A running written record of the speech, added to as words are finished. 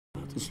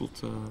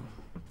slot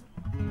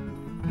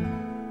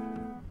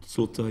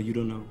You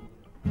Don't Know.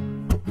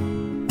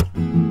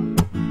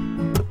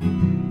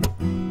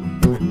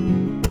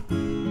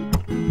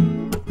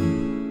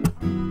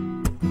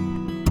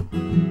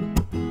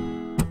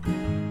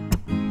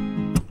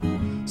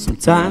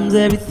 Sometimes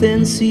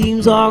everything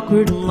seems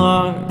awkward and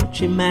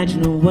large.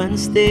 Imagine a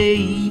Wednesday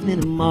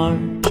evening in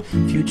March,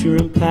 future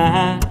and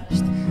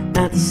past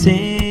at the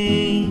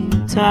same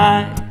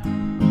time.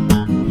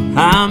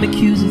 I'm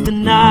accused of the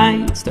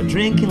night, start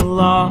drinking a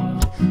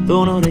lot.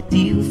 Don't know what I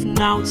deal for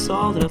now, it's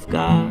all that I've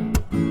got.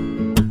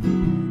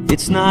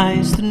 It's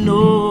nice to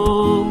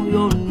know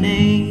your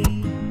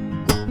name.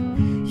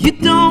 You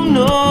don't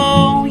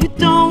know, you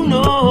don't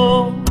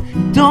know,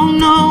 you don't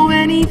know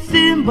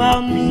anything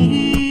about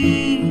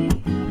me.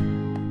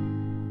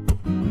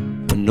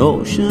 An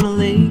ocean, a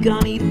lake, I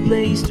need a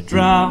place to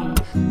drown.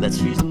 Let's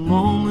freeze the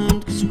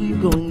moment, cause we're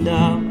going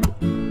down.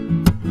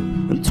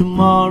 And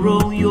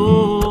tomorrow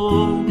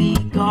you'll be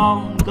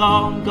gone,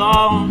 gone,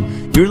 gone.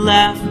 You're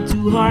laughing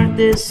too hard,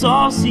 this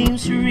all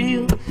seems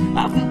surreal.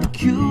 I feel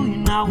peculiar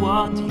now,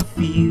 what do you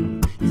feel?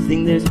 You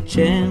think there's a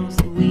chance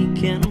that we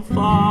can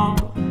fall?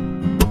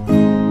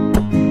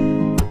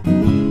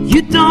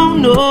 You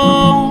don't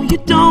know, you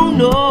don't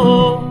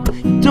know,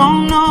 you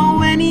don't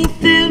know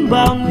anything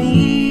about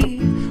me.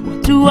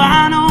 What do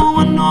I know?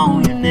 I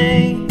know your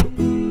name.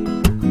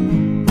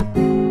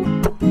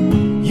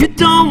 You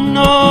don't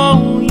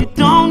know, you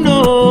don't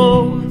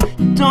know,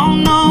 you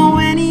don't know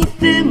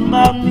anything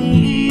about me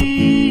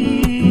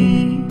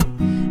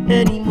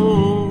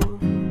anymore.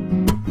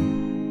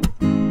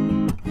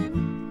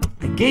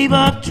 I gave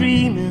up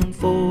dreaming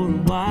for a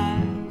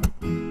while.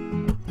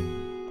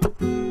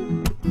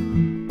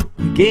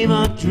 I gave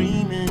up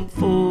dreaming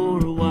for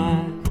a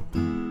while.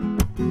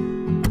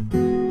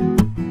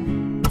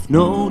 I've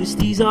noticed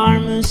these are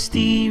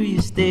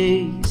mysterious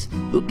days.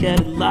 Look at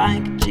it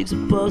like a jigsaw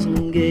puzzle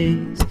and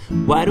gaze.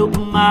 Wide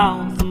open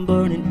mouth and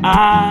burning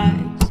eyes.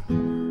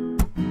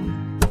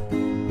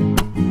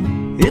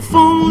 If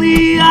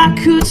only I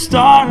could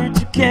start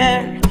to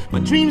care. My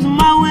dreams and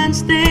my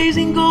Wednesdays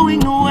ain't going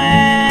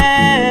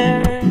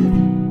nowhere.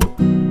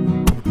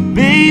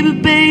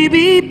 Baby,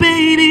 baby,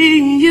 baby,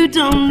 you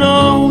don't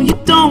know, you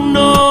don't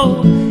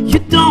know, you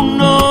don't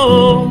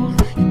know,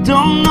 you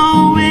don't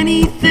know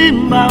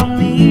anything about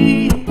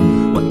me.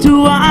 What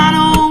do I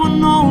know? I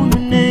know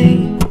your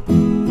name.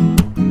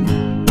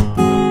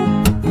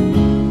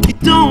 You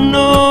don't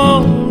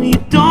know, you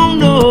don't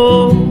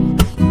know,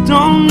 you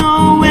don't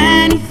know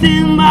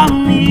anything about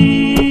me.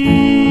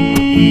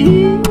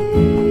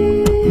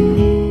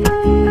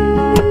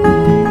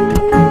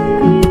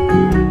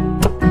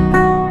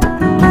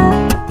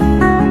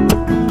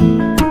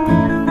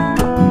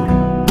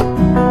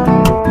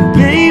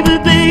 Baby,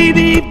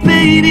 baby,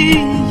 baby,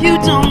 you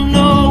don't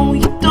know,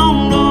 you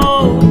don't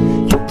know,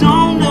 you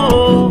don't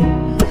know,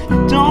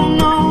 you don't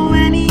know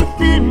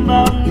anything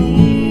about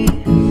me.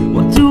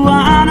 What do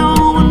I know?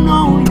 I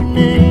know your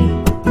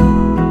name.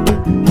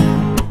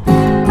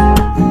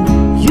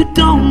 You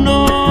don't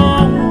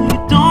know, you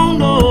don't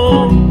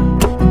know,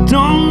 you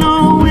don't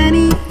know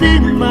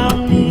anything about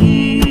me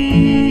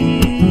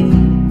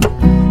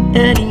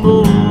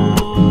anymore.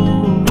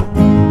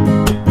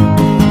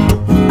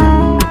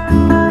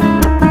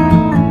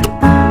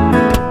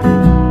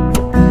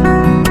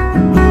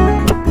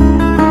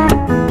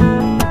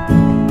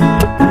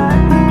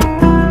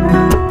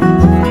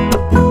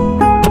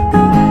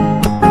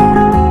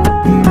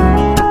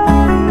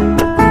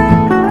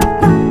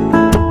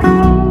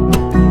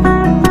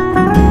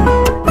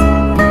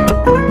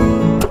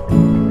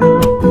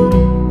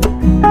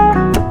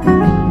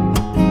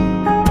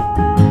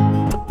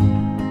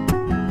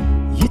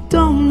 You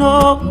don't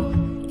know,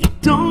 you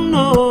don't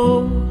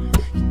know,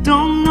 you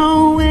don't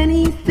know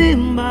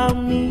anything about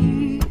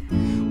me.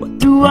 What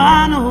do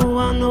I know?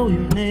 I know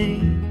your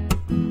name.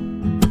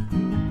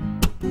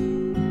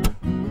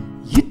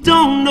 You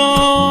don't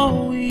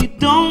know, you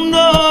don't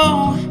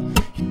know,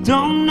 you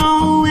don't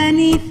know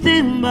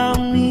anything about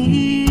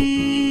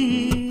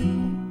me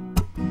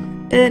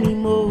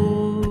anymore.